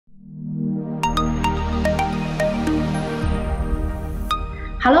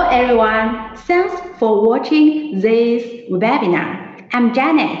Hello everyone, thanks for watching this webinar. I'm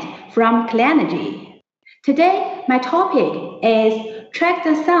Janet from Clenergy. Today, my topic is Track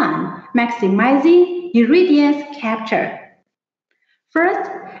the Sun, Maximizing Irradiance Capture. First,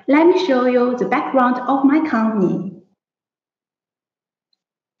 let me show you the background of my company.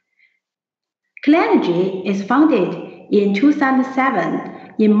 Clenergy is founded in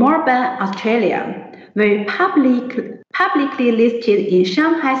 2007 in Melbourne, Australia. We publicly listed in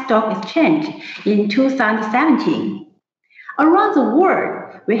Shanghai Stock Exchange in 2017. Around the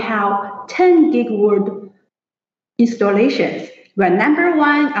world, we have 10 gigawatt installations. We're number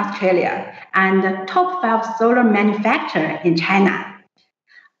one in Australia and the top 5 solar manufacturer in China.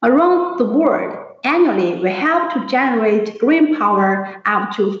 Around the world, annually, we help to generate green power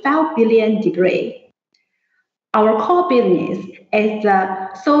up to 5 billion degrees. Our core business is the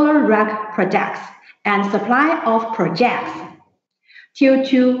solar rack projects and supply of projects. Till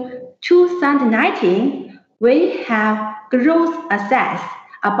 2019, we have gross assets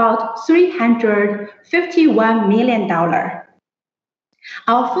about $351 million.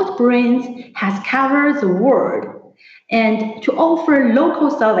 Our footprint has covered the world, and to offer local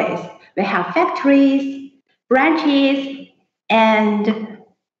service, we have factories, branches, and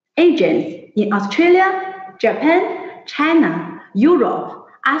agents in Australia, Japan, China, Europe,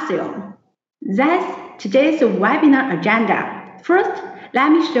 ASEAN. That's today's webinar agenda. First,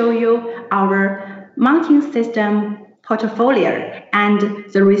 let me show you our mounting system portfolio and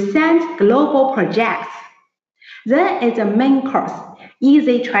the recent global projects. Then is the main course,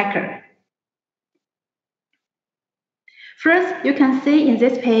 Easy Tracker. First, you can see in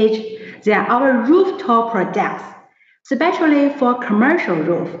this page, there are our rooftop projects, especially for commercial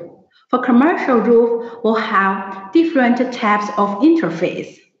roof. For commercial roof, we'll have different types of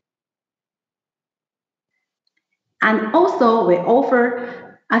interface. And also, we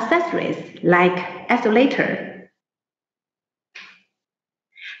offer accessories like isolator.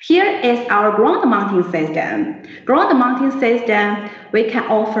 Here is our ground mounting system. Ground mounting system, we can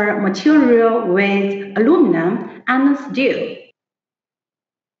offer material with aluminum and steel.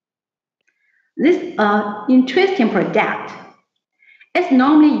 This is an interesting product. It's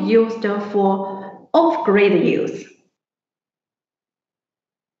normally used for off-grid use.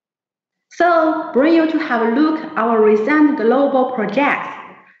 So, bring you to have a look at our recent global projects.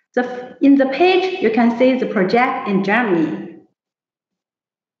 In the page, you can see the project in Germany.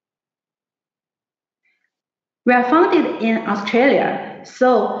 We are founded in Australia,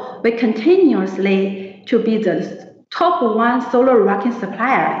 so we continuously to be the top 1 solar racking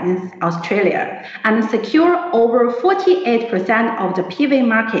supplier in Australia and secure over 48% of the PV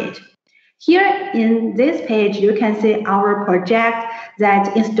market. Here in this page, you can see our project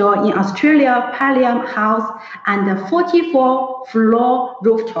that installed in Australia, Pallium House and the 44-floor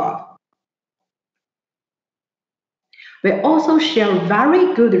rooftop. We also share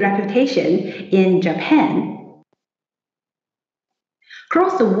very good reputation in Japan.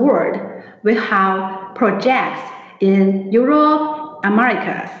 Across the world, we have projects in Europe,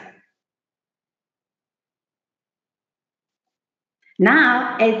 Americas.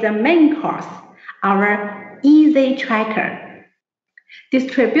 Now is the main course, our Easy Tracker,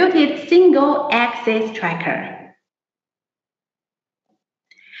 distributed single-axis tracker.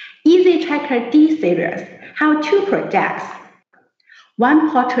 Easy Tracker D series have 2 projects,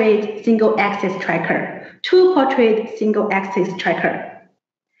 1 portrait single-axis tracker, 2 portrait single-axis tracker.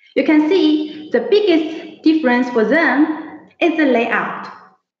 You can see the biggest difference for them is the layout.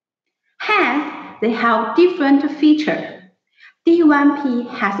 Hence, they have different features. D1P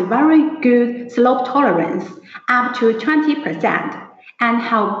has very good slope tolerance, up to 20%, and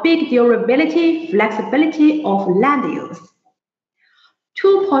have big durability, flexibility of land use.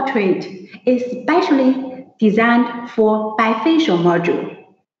 2 portrait is specially designed for bifacial module.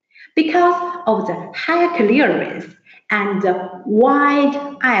 Because of the high clearance and the wide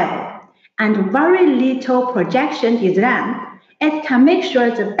aisle and very little projection design, it can make sure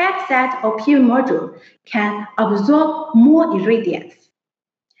the backside of PV module can absorb more irradiance.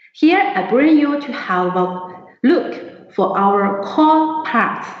 Here, I bring you to have a look for our core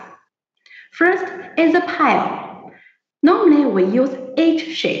parts. First is the pile. Normally, we use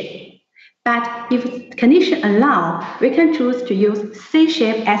H shape, but if conditions allow, we can choose to use C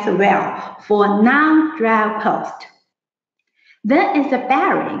shape as well for non-drive post. Then is the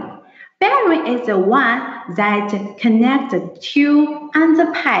bearing. Bearing is the one that connects the tube and the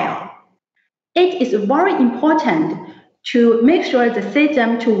pile. It is very important to make sure the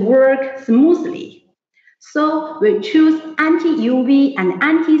system to work smoothly. So we choose anti-UV and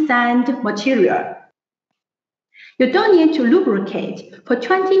anti-sand material. You don't need to lubricate for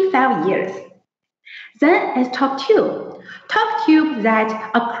 25 years. Then is torque tube. Torque tube that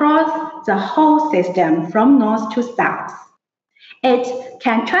across the whole system from north to south. It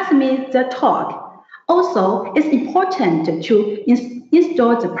can transmit the torque. Also, it's important to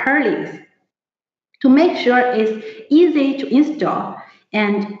install the purlins to make sure it's easy to install,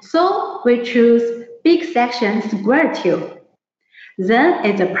 and so we choose big section square tube. Then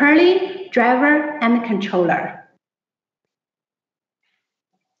it's a purlin, driver, and controller.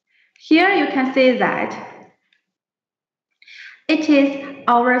 Here you can see that it is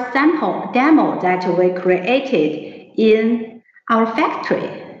our sample demo that we created in our factory.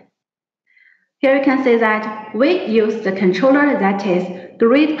 Here you can see that we use the controller that is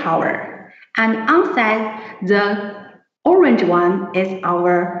grid power, and outside the orange one is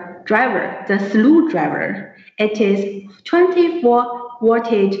our driver, the slew driver. It is 24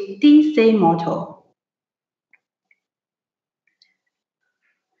 voltage DC motor.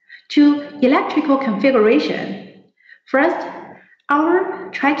 To electrical configuration. First, our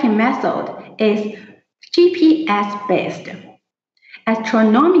tracking method is GPS-based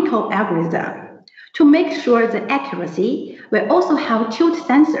astronomical algorithm. To make sure the accuracy, we also have tilt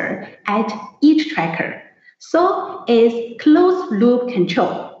sensor at each tracker. So it's closed loop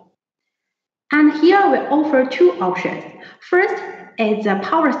control. And here we offer two options. First is the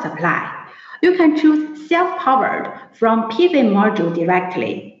power supply. You can choose self-powered from PV module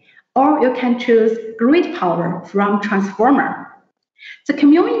directly, or you can choose grid power from transformer. The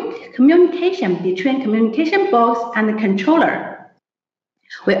communication between communication box and the controller.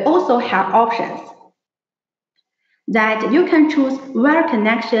 We also have options that you can choose wire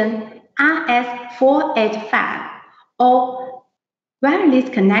connection RS485 or wireless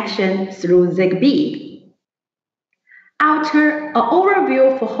connection through Zigbee. After an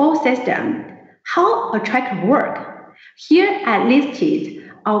overview for whole system, how a tracker works, here I listed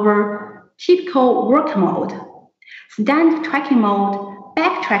our typical work mode: stand tracking mode,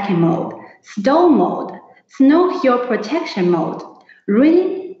 back tracking mode, stall mode, snow hill protection mode,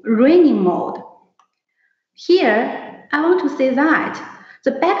 raining mode. Here, I want to say that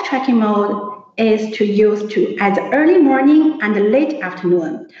the backtracking mode is to use at the early morning and late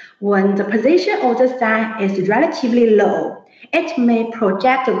afternoon when the position of the sun is relatively low. It may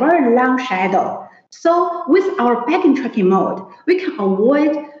project a very long shadow. So with our backing tracking mode, we can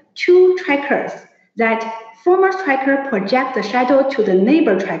avoid two trackers that former tracker project the shadow to the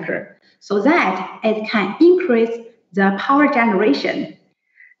neighbor tracker so that it can increase the power generation.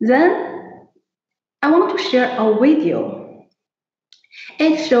 Then I want to share a video.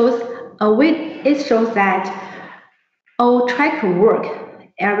 It shows that our tracker work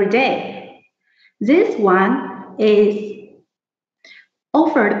every day. This one is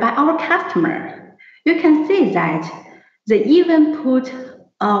offered by our customer. You can see that they even put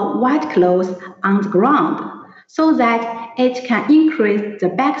white cloth on the ground so that it can increase the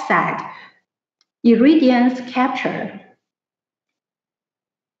backside irradiance capture.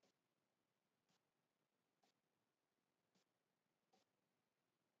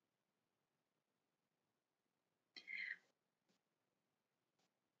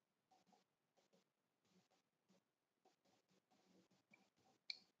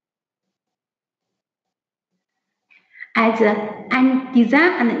 As a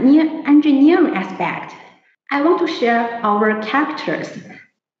design and engineering aspect, I want to share our characters.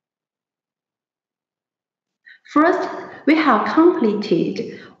 First, we have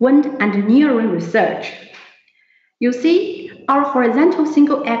completed wind engineering research. You see, our horizontal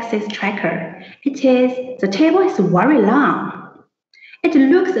single-axis tracker, the table is very long. It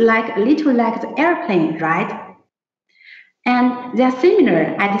looks like a little like the airplane, right? And they are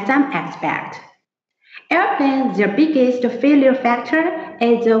similar at some aspect. Airplanes, their biggest failure factor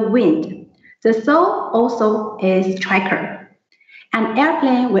is the wind. The soul also is tracker. And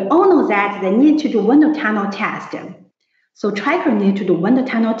airplane, we all know that they need to do wind tunnel test. So tracker need to do wind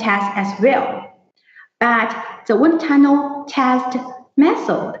tunnel test as well. But the wind tunnel test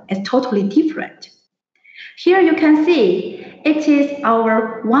method is totally different. Here you can see it is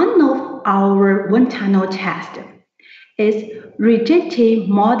one of our wind tunnel test. It's rigidity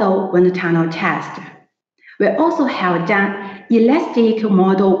model wind tunnel test. We also have done elastic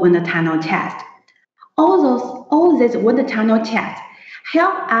model wind tunnel test. All these wind tunnel tests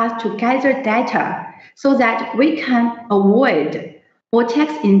help us to gather data so that we can avoid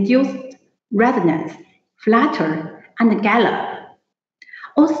vortex-induced resonance, flutter, and gallop.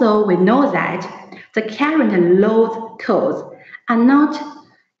 Also, we know that the current load codes are not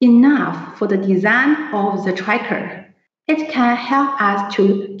enough for the design of the tracker. It can help us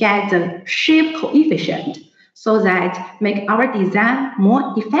to get the shape coefficient so that make our design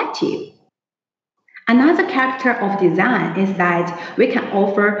more effective. Another character of design is that we can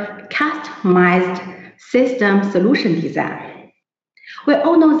offer customized system solution design. We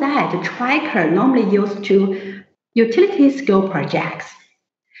all know that the tracker normally used to utility scale projects.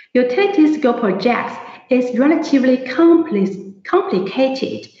 Utility scale projects is relatively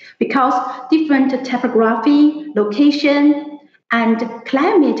complicated because different topography, location, and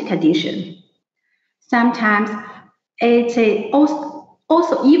climate condition. Sometimes it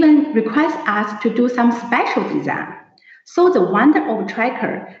also even requires us to do some special design. So the wonder of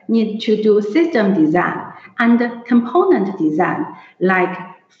tracker needs to do system design and component design like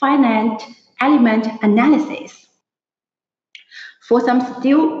finite element analysis. For some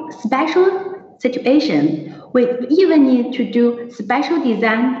still special situation, we even need to do special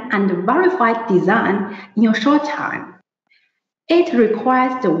design and verified design in a short time. It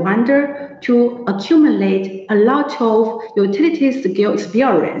requires the wonder to accumulate a lot of utility scale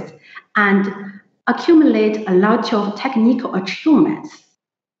experience and accumulate a lot of technical achievements.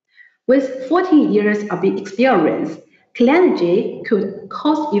 With 14 years of experience, Clenergy could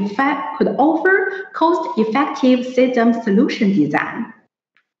offer cost-effective system solution design.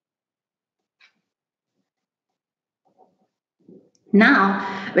 Now,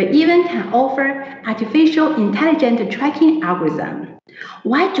 we even can offer artificial intelligent tracking algorithm.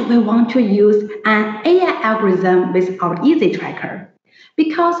 Why do we want to use an AI algorithm with our Easy Tracker?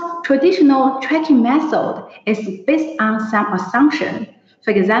 Because traditional tracking method is based on some assumption.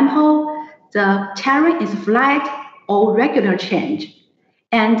 For example, the terrain is flat or regular change,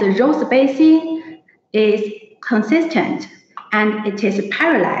 and the road spacing is consistent, and it is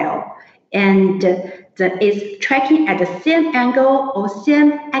parallel, and is tracking at the same angle or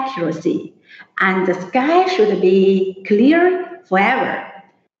same accuracy, and the sky should be clear forever,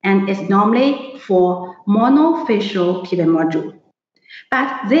 and it's normally for monofacial PV module.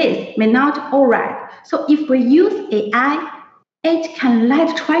 But this may not all right. So if we use AI, it can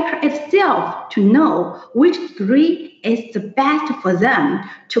let tracker itself to know which degree is the best for them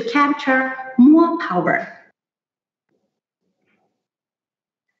to capture more power.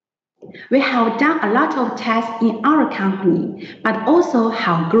 We have done a lot of tests in our company, but also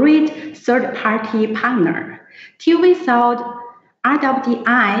have great third-party partner. TV Sound,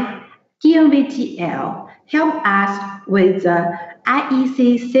 RWDI, DNVGL help us with the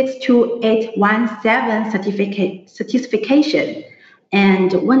IEC 62817 certification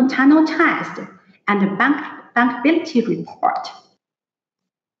and wind tunnel test and bankability report.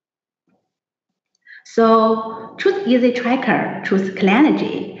 So choose Easy Tracker, choose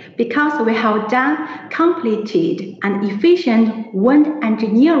Clenergy, because we have done completed and efficient wind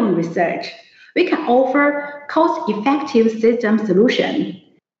engineering research. We can offer cost-effective system solution.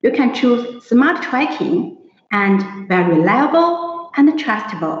 You can choose smart tracking and very reliable and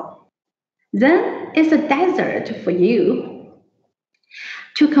trustable. Then it's a desert for you.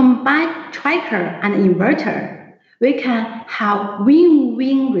 To combine tracker and inverter, we can have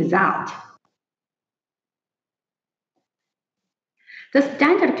win-win result. The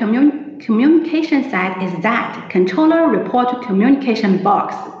standard communication set is that controller report to communication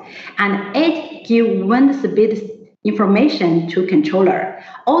box, and it gives wind speed information to controller.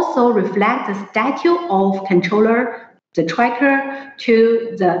 Also reflect the status of controller, the tracker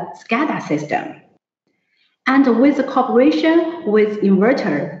to the SCADA system. And with the cooperation with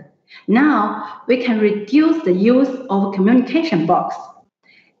inverter, now we can reduce the use of communication box.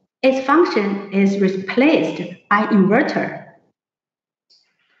 Its function is replaced by inverter.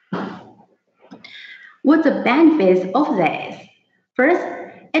 What the benefits of this? First,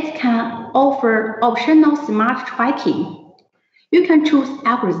 it can offer optional smart tracking. You can choose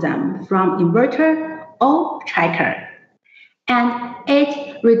algorithm from inverter or tracker. And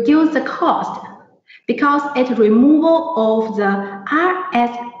it reduces the cost because it removal of the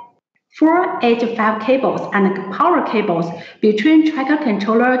RS485 cables and power cables between tracker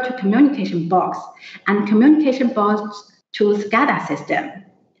controller to communication box and communication box to SCADA system.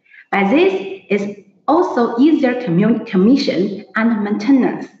 By this, it's also easier commission and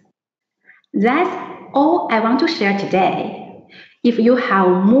maintenance. That's all I want to share today. If you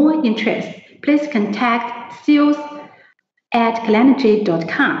have more interest, please contact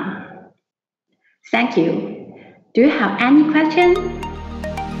sales@clenergy.com. Thank you. Do you have any questions?